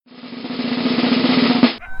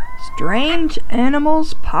Strange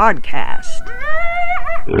Animals Podcast.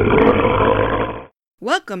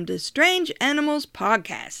 Welcome to Strange Animals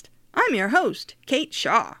Podcast. I'm your host, Kate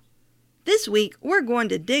Shaw. This week, we're going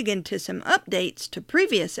to dig into some updates to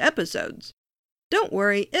previous episodes. Don't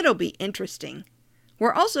worry, it'll be interesting.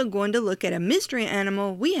 We're also going to look at a mystery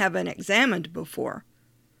animal we haven't examined before.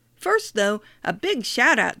 First, though, a big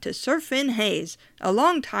shout out to Sir Finn Hayes, a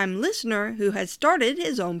longtime listener who has started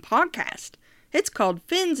his own podcast. It's called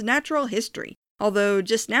Finn's Natural History, although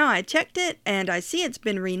just now I checked it and I see it's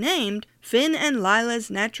been renamed Finn and Lila's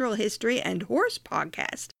Natural History and Horse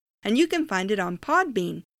Podcast, and you can find it on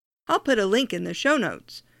Podbean. I'll put a link in the show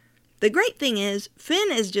notes. The great thing is, Finn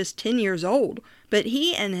is just 10 years old, but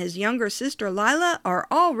he and his younger sister Lila are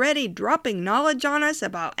already dropping knowledge on us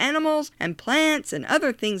about animals and plants and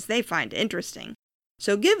other things they find interesting.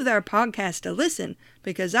 So give their podcast a listen,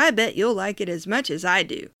 because I bet you'll like it as much as I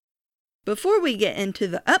do. Before we get into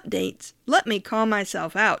the updates, let me call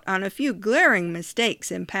myself out on a few glaring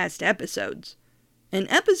mistakes in past episodes. In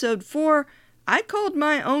episode 4, I called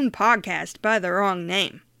my own podcast by the wrong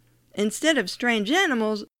name. Instead of Strange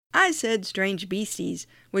Animals, I said Strange Beasties,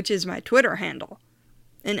 which is my Twitter handle.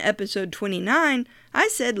 In episode 29, I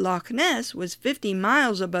said Loch Ness was 50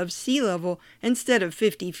 miles above sea level instead of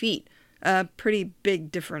 50 feet, a pretty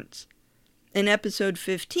big difference. In episode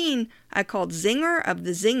 15, I called Zinger of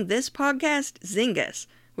the Zing This podcast Zingus,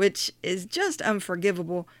 which is just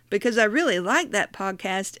unforgivable because I really like that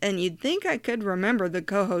podcast and you'd think I could remember the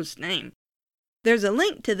co-host's name. There's a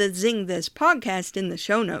link to the Zing This podcast in the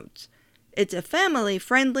show notes. It's a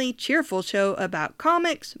family-friendly, cheerful show about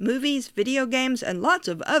comics, movies, video games, and lots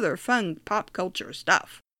of other fun pop culture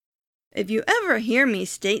stuff. If you ever hear me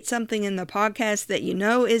state something in the podcast that you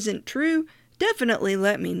know isn't true, definitely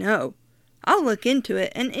let me know. I'll look into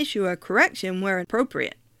it and issue a correction where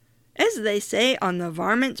appropriate. As they say on the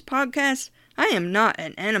Varmints podcast, I am not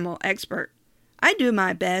an animal expert. I do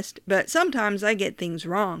my best, but sometimes I get things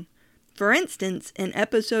wrong. For instance, in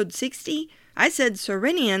episode 60, I said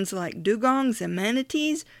saurians like dugongs and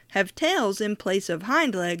manatees have tails in place of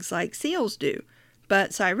hind legs like seals do,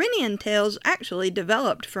 but sirenian tails actually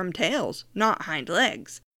developed from tails, not hind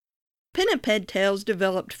legs. Pinniped tails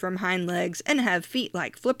developed from hind legs and have feet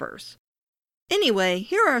like flippers. Anyway,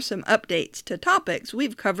 here are some updates to topics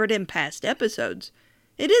we've covered in past episodes.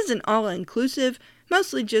 It isn't all-inclusive,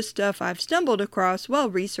 mostly just stuff I've stumbled across while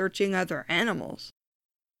researching other animals.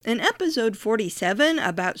 In episode 47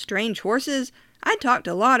 about strange horses, I talked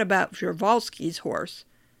a lot about Przewalski's horse.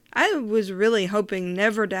 I was really hoping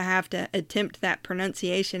never to have to attempt that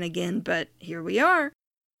pronunciation again, but here we are.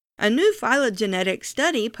 A new phylogenetic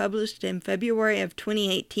study published in February of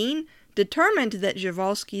 2018 determined that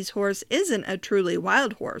Przewalski's horse isn't a truly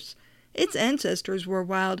wild horse. Its ancestors were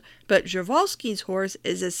wild, but Przewalski's horse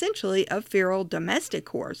is essentially a feral domestic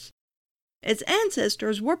horse. Its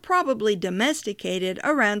ancestors were probably domesticated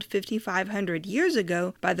around 5,500 years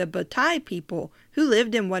ago by the Batai people who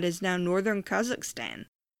lived in what is now northern Kazakhstan.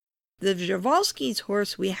 The Przewalski's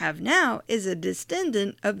horse we have now is a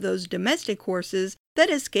descendant of those domestic horses that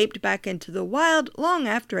escaped back into the wild long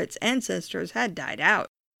after its ancestors had died out.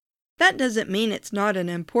 That doesn't mean it's not an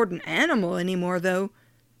important animal anymore, though.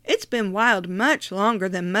 It's been wild much longer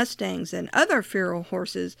than mustangs and other feral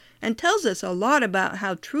horses and tells us a lot about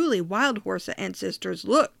how truly wild horse ancestors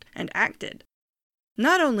looked and acted.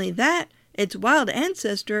 Not only that, its wild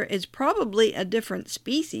ancestor is probably a different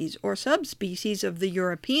species or subspecies of the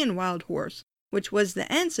European wild horse, which was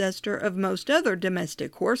the ancestor of most other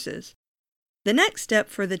domestic horses. The next step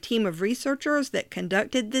for the team of researchers that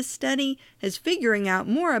conducted this study is figuring out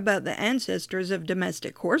more about the ancestors of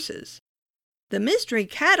domestic horses. The Mystery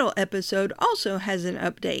Cattle episode also has an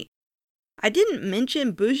update. I didn't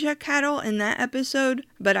mention Buja cattle in that episode,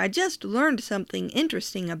 but I just learned something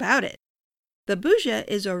interesting about it. The Buja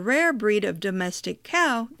is a rare breed of domestic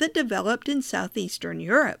cow that developed in southeastern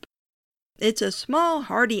Europe. It's a small,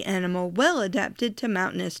 hardy animal well adapted to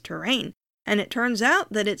mountainous terrain, and it turns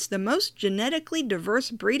out that it's the most genetically diverse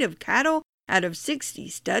breed of cattle out of 60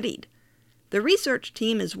 studied. The research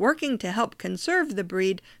team is working to help conserve the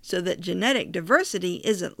breed so that genetic diversity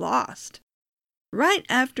isn't lost. Right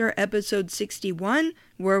after episode 61,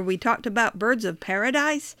 where we talked about birds of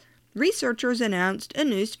paradise, researchers announced a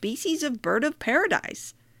new species of bird of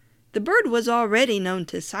paradise. The bird was already known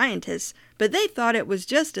to scientists, but they thought it was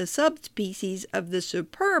just a subspecies of the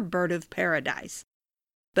superb bird of paradise.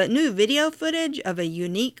 But new video footage of a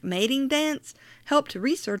unique mating dance helped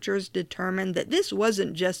researchers determine that this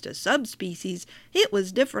wasn't just a subspecies, it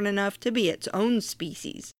was different enough to be its own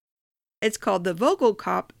species. It's called the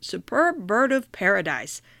Vogelkop Superb Bird of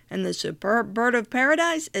Paradise, and the Superb Bird of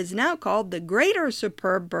Paradise is now called the Greater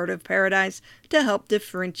Superb Bird of Paradise to help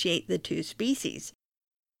differentiate the two species.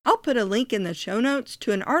 I'll put a link in the show notes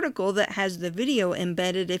to an article that has the video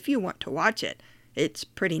embedded if you want to watch it. It's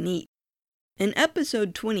pretty neat. In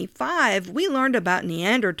episode 25, we learned about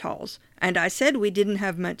Neanderthals, and I said we didn't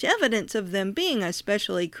have much evidence of them being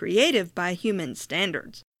especially creative by human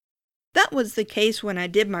standards. That was the case when I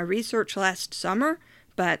did my research last summer,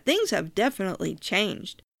 but things have definitely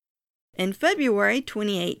changed. In February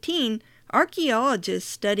 2018,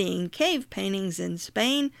 archaeologists studying cave paintings in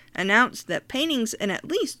Spain announced that paintings in at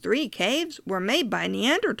least 3 caves were made by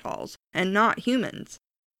Neanderthals and not humans.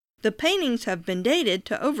 The paintings have been dated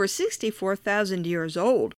to over 64,000 years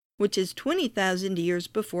old, which is 20,000 years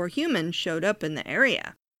before humans showed up in the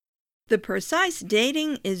area. The precise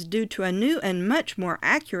dating is due to a new and much more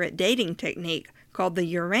accurate dating technique called the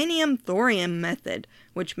uranium-thorium method,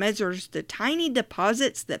 which measures the tiny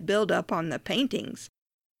deposits that build up on the paintings.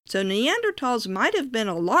 So Neanderthals might have been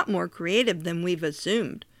a lot more creative than we've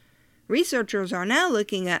assumed. Researchers are now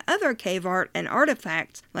looking at other cave art and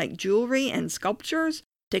artifacts like jewelry and sculptures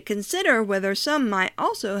to consider whether some might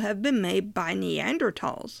also have been made by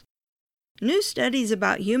Neanderthals. New studies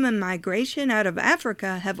about human migration out of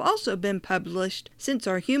Africa have also been published since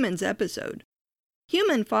our humans episode.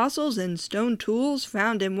 Human fossils and stone tools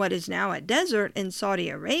found in what is now a desert in Saudi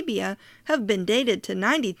Arabia have been dated to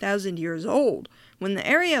 90,000 years old, when the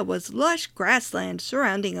area was lush grassland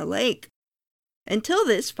surrounding a lake. Until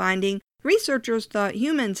this finding, researchers thought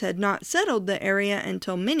humans had not settled the area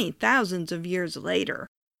until many thousands of years later.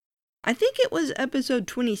 I think it was episode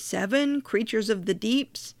 27, Creatures of the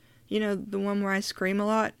Deeps, the one where I scream a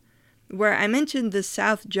lot, where I mentioned the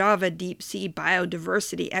South Java Deep Sea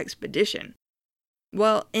Biodiversity Expedition.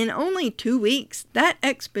 Well, in only 2 weeks, that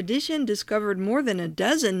expedition discovered more than a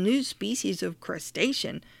dozen new species of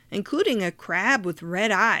crustacean, including a crab with red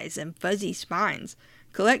eyes and fuzzy spines,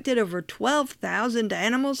 collected over 12,000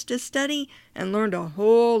 animals to study, and learned a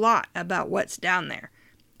whole lot about what's down there.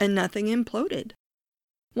 And nothing imploded.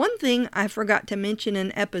 One thing I forgot to mention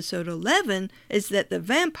in episode 11 is that the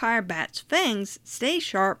vampire bat's fangs stay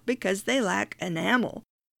sharp because they lack enamel.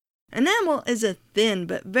 Enamel is a thin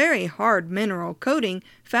but very hard mineral coating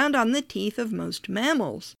found on the teeth of most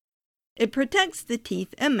mammals. It protects the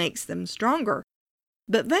teeth and makes them stronger.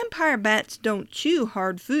 But vampire bats don't chew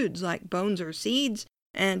hard foods like bones or seeds,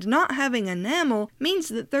 and not having enamel means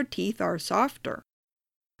that their teeth are softer.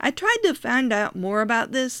 I tried to find out more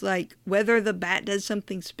about this, like whether the bat does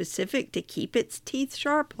something specific to keep its teeth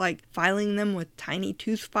sharp, like filing them with tiny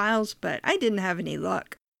tooth files, but I didn't have any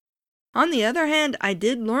luck. On the other hand, I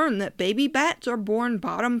did learn that baby bats are born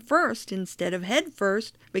bottom first instead of head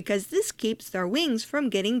first because this keeps their wings from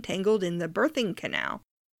getting tangled in the birthing canal.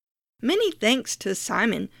 Many thanks to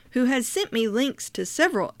Simon, who has sent me links to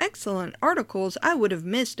several excellent articles I would have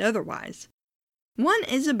missed otherwise. One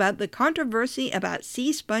is about the controversy about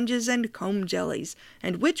sea sponges and comb jellies,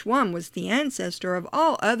 and which one was the ancestor of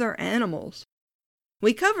all other animals.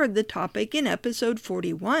 We covered the topic in episode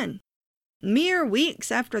 41. Mere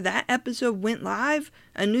weeks after that episode went live,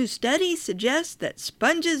 a new study suggests that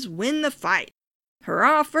sponges win the fight.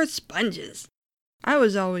 Hurrah for sponges! I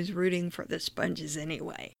was always rooting for the sponges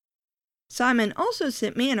anyway. Simon also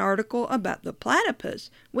sent me an article about the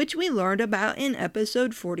platypus, which we learned about in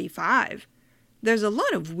episode 45. There's a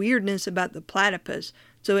lot of weirdness about the platypus,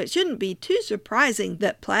 so it shouldn't be too surprising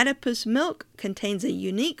that platypus milk contains a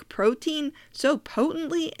unique protein so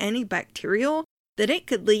potently antibacterial that it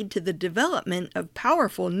could lead to the development of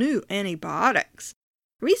powerful new antibiotics.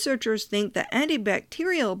 Researchers think that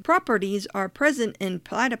antibacterial properties are present in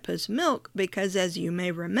platypus milk because, as you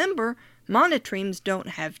may remember, monotremes don't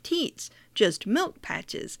have teats, just milk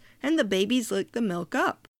patches, and the babies lick the milk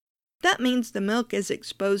up. That means the milk is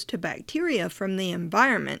exposed to bacteria from the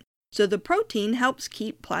environment, so the protein helps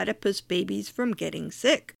keep platypus babies from getting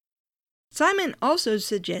sick. Simon also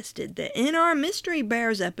suggested that in our Mystery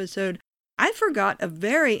Bears episode, I forgot a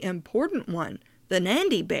very important one, the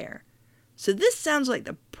Nandi bear. So this sounds like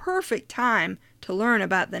the perfect time to learn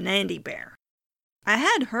about the Nandi bear. I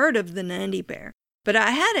had heard of the Nandi bear, but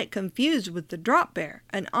I had it confused with the drop bear,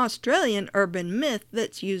 an Australian urban myth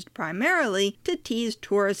that's used primarily to tease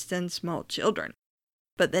tourists and small children.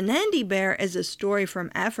 But the Nandi bear is a story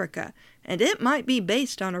from Africa, and it might be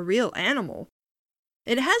based on a real animal.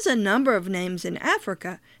 It has a number of names in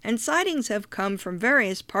Africa, and sightings have come from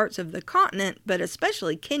various parts of the continent, but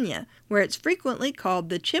especially Kenya, where it's frequently called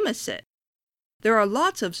the Chimisit. There are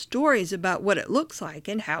lots of stories about what it looks like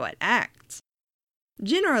and how it acts.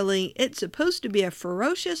 Generally, it's supposed to be a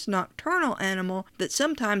ferocious nocturnal animal that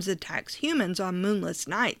sometimes attacks humans on moonless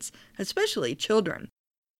nights, especially children.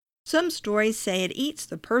 Some stories say it eats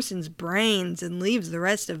the person's brains and leaves the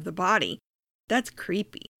rest of the body. That's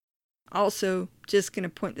creepy. Also, just going to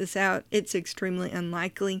point this out, it's extremely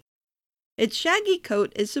unlikely. Its shaggy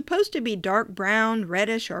coat is supposed to be dark brown,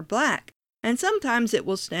 reddish, or black, and sometimes it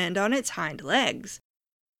will stand on its hind legs.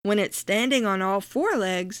 When it's standing on all four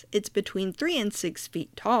legs, it's between 3 and 6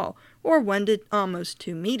 feet tall, or 1 to almost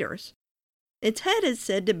 2 meters. Its head is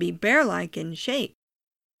said to be bear-like in shape.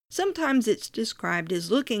 Sometimes it's described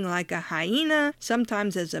as looking like a hyena,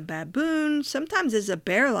 sometimes as a baboon, sometimes as a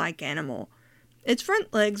bear-like animal. Its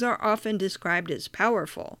front legs are often described as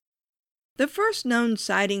powerful. The first known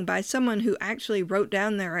sighting by someone who actually wrote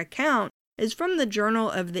down their account is from the Journal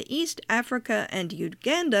of the East Africa and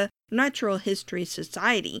Uganda Natural History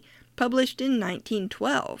Society, published in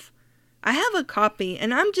 1912. I have a copy,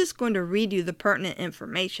 and I'm just going to read you the pertinent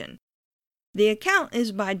information. The account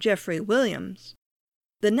is by Jeffrey Williams.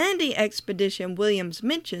 The Nandi expedition Williams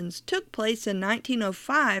mentions took place in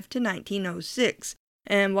 1905 to 1906,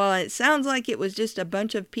 and while it sounds like it was just a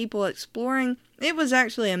bunch of people exploring, it was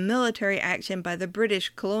actually a military action by the British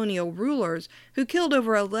colonial rulers who killed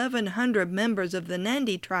over 1,100 members of the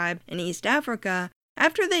Nandi tribe in East Africa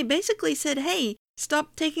after they basically said, "Hey,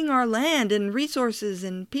 stop taking our land and resources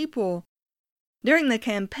and people." During the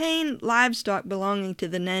campaign, livestock belonging to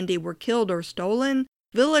the Nandi were killed or stolen,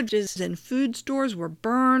 villages and food stores were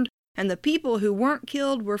burned, and the people who weren't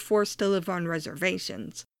killed were forced to live on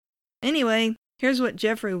reservations. Anyway, here's what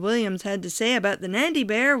Jeffrey Williams had to say about the Nandi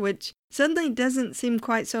bear, which suddenly doesn't seem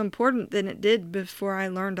quite so important than it did before I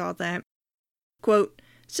learned all that. Quote,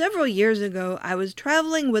 "Several years ago, I was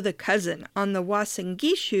traveling with a cousin on the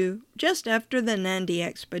Wasingishu just after the Nandi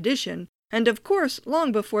expedition, and of course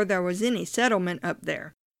long before there was any settlement up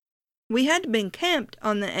there. We had been camped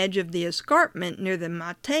on the edge of the escarpment near the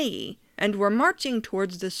Matei, and were marching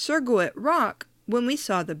towards the Surguit rock when we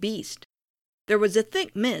saw the beast. There was a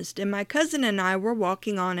thick mist, and my cousin and I were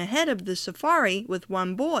walking on ahead of the safari with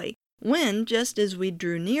one boy, when, just as we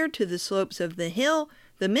drew near to the slopes of the hill,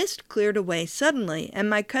 the mist cleared away suddenly, and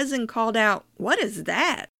my cousin called out, 'What is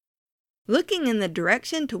that?' Looking in the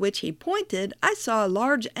direction to which he pointed, I saw a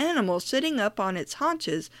large animal sitting up on its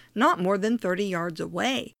haunches not more than 30 yards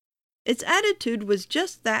away. Its attitude was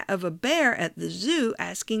just that of a bear at the zoo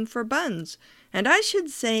asking for buns, and I should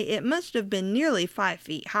say it must have been nearly 5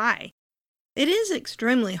 feet high. It is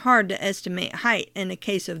extremely hard to estimate height in a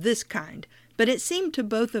case of this kind, but it seemed to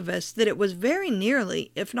both of us that it was very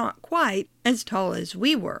nearly, if not quite, as tall as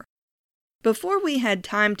we were. Before we had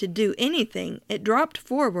time to do anything, it dropped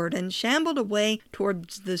forward and shambled away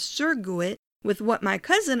towards the Surguit with what my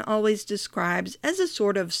cousin always describes as a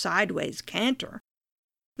sort of sideways canter.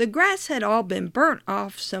 The grass had all been burnt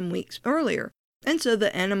off some weeks earlier, and so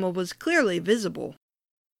the animal was clearly visible.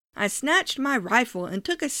 I snatched my rifle and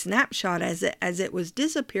took a snapshot as it was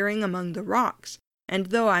disappearing among the rocks, and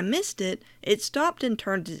though I missed it, it stopped and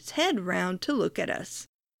turned its head round to look at us.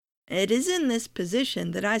 It is in this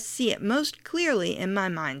position that I see it most clearly in my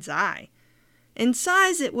mind's eye. In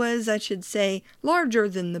size it was, I should say, larger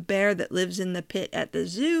than the bear that lives in the pit at the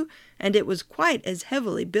zoo, and it was quite as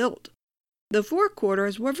heavily built. The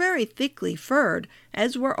forequarters were very thickly furred,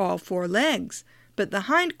 as were all 4 legs, but the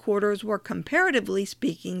hindquarters were comparatively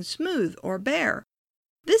speaking smooth or bare.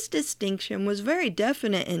 This distinction was very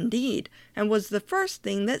definite indeed, and was the first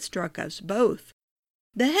thing that struck us both.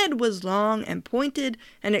 The head was long and pointed,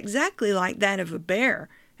 and exactly like that of a bear,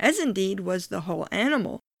 as indeed was the whole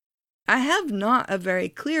animal. I have not a very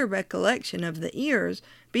clear recollection of the ears,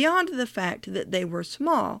 beyond the fact that they were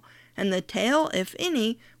small, and the tail, if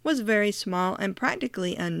any, was very small and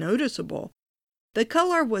practically unnoticeable. The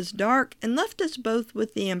color was dark, and left us both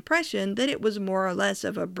with the impression that it was more or less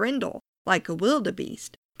of a brindle, like a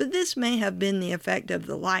wildebeest, but this may have been the effect of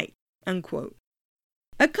the light." Unquote.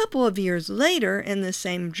 A couple of years later, in the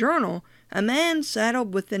same journal, a man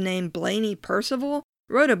saddled with the name Blaney Percival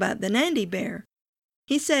wrote about the Nandi bear.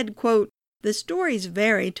 He said, quote, "The stories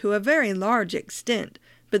vary to a very large extent,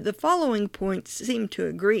 but the following points seem to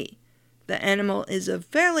agree. The animal is of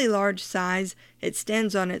fairly large size, it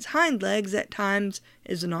stands on its hind legs at times,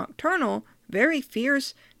 is nocturnal, very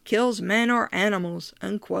fierce, kills men or animals."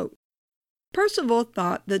 Unquote. Percival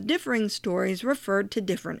thought the differing stories referred to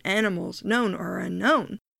different animals, known or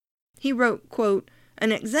unknown. He wrote, quote,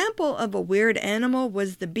 "An example of a weird animal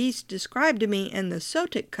was the beast described to me in the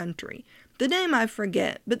Sotik country. The name I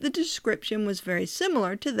forget, but the description was very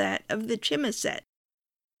similar to that of the Chimiset.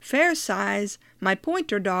 Fair size, my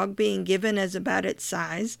pointer dog being given as about its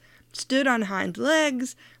size, stood on hind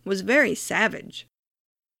legs, was very savage.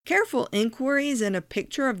 Careful inquiries and a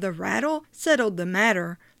picture of the rattle settled the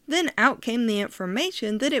matter. Then out came the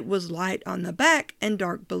information that it was light on the back and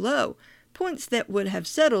dark below, points that would have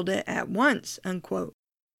settled it at once, unquote.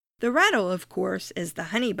 The rattle, of course, is the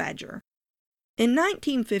honey badger. In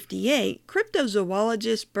 1958,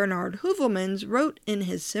 cryptozoologist Bernard Heuvelmans wrote in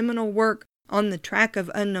his seminal work On the Track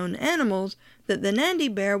of Unknown Animals that the Nandi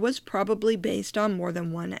bear was probably based on more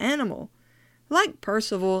than one animal. Like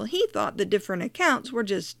Percival, he thought the different accounts were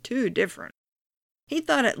just too different. He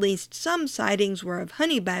thought at least some sightings were of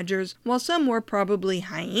honey badgers, while some were probably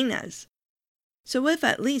hyenas. So if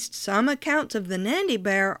at least some accounts of the Nandi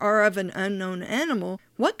bear are of an unknown animal,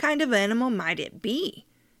 what kind of animal might it be?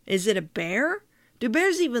 Is it a bear? Do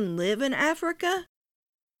bears even live in Africa?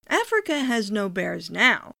 Africa has no bears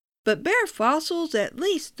now, but bear fossils at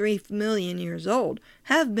least 3 million years old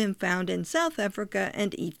have been found in South Africa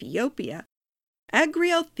and Ethiopia.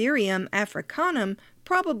 Agriotherium africanum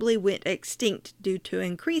probably went extinct due to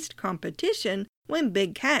increased competition when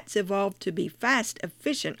big cats evolved to be fast,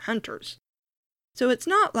 efficient hunters. So it's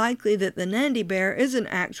not likely that the Nandi bear is an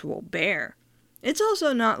actual bear. It's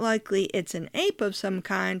also not likely it's an ape of some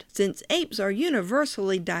kind, since apes are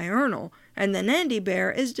universally diurnal, and the Nandi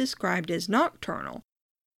bear is described as nocturnal.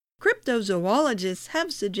 Cryptozoologists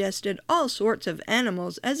have suggested all sorts of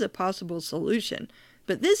animals as a possible solution,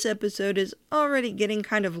 but this episode is already getting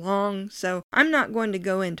kind of long, so I'm not going to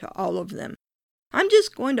go into all of them. I'm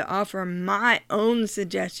just going to offer my own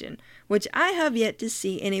suggestion, which I have yet to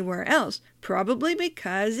see anywhere else, probably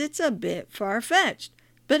because it's a bit far-fetched.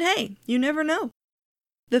 But hey, you never know.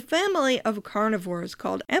 The family of carnivores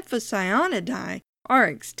called Amphicyonidae are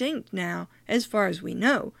extinct now, as far as we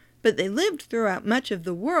know, but they lived throughout much of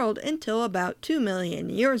the world until about 2 million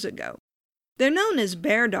years ago. They're known as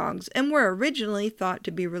bear dogs and were originally thought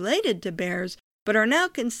to be related to bears, but are now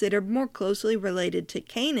considered more closely related to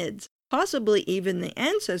canids, possibly even the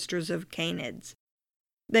ancestors of canids.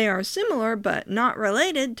 They are similar but not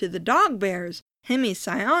related to the dog bears,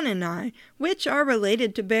 Hemicyoninae, which are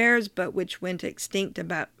related to bears but which went extinct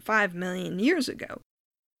about 5 million years ago.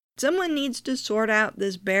 Someone needs to sort out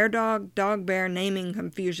this bear-dog-dog-bear naming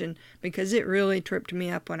confusion because it really tripped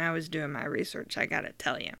me up when I was doing my research, I gotta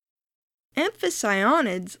tell you.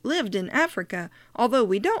 Amphicyonids lived in Africa, although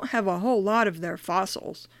we don't have a whole lot of their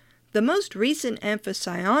fossils. The most recent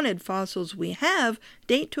amphicyonid fossils we have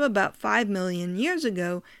date to about 5 million years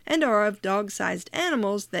ago and are of dog-sized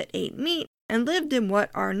animals that ate meat and lived in what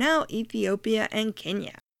are now Ethiopia and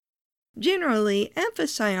Kenya. Generally,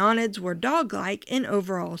 amphicyonids were dog-like in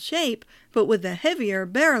overall shape, but with a heavier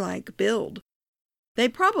bear-like build. They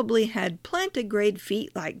probably had plantigrade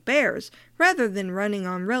feet like bears, rather than running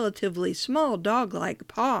on relatively small dog-like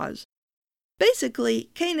paws. Basically,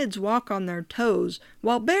 canids walk on their toes,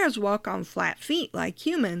 while bears walk on flat feet like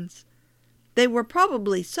humans. They were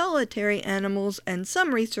probably solitary animals, and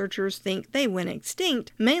some researchers think they went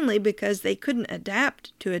extinct mainly because they couldn't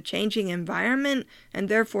adapt to a changing environment and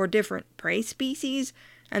therefore different prey species,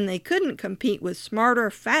 and they couldn't compete with smarter,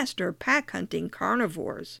 faster pack-hunting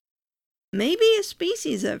carnivores. Maybe a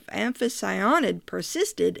species of amphicyonid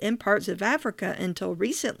persisted in parts of Africa until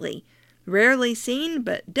recently, rarely seen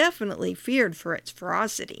but definitely feared for its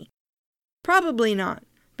ferocity. Probably not,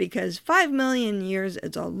 because 5 million years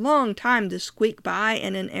is a long time to squeak by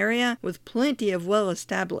in an area with plenty of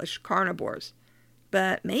well-established carnivores.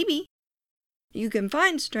 But maybe. You can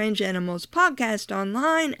find Strange Animals Podcast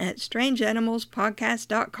online at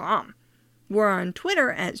strangeanimalspodcast.com. We're on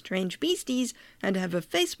Twitter at Strange Beasties and have a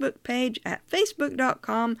Facebook page at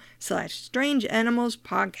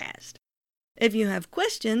facebook.com/strangeanimalspodcast. If you have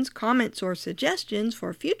questions, comments, or suggestions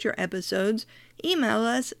for future episodes, email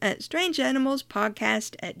us at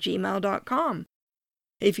strangeanimalspodcast@gmail.com.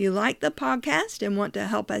 If you like the podcast and want to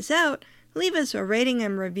help us out, leave us a rating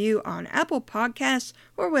and review on Apple Podcasts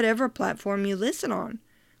or whatever platform you listen on.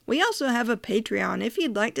 We also have a Patreon if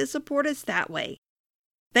you'd like to support us that way.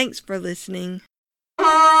 Thanks for listening.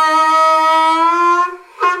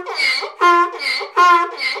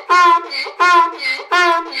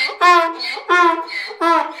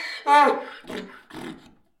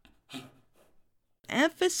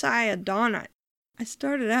 Amphicyodonta. I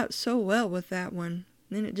started out so well with that one,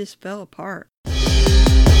 then it just fell apart.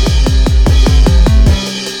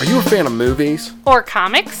 Are you a fan of movies? Or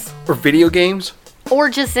comics? Or video games? Or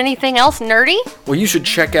just anything else nerdy? Well, you should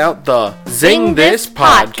check out the Zing This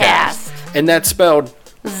Podcast. And that's spelled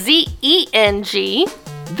Z-E-N-G.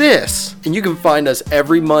 This. And you can find us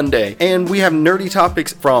every Monday. And we have nerdy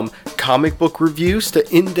topics from comic book reviews to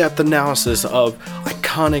in-depth analysis of iconic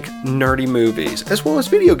iconic nerdy movies, as well as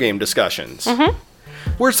video game discussions.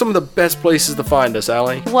 Where's some of the best places to find us,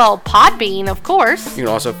 Allie? Well, Podbean, of course. You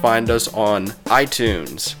can also find us on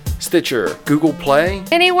iTunes, Stitcher, Google Play,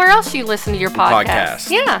 Anywhere else you listen to your podcast.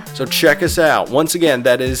 Yeah. So check us out. Once again,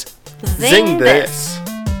 that is Zing This.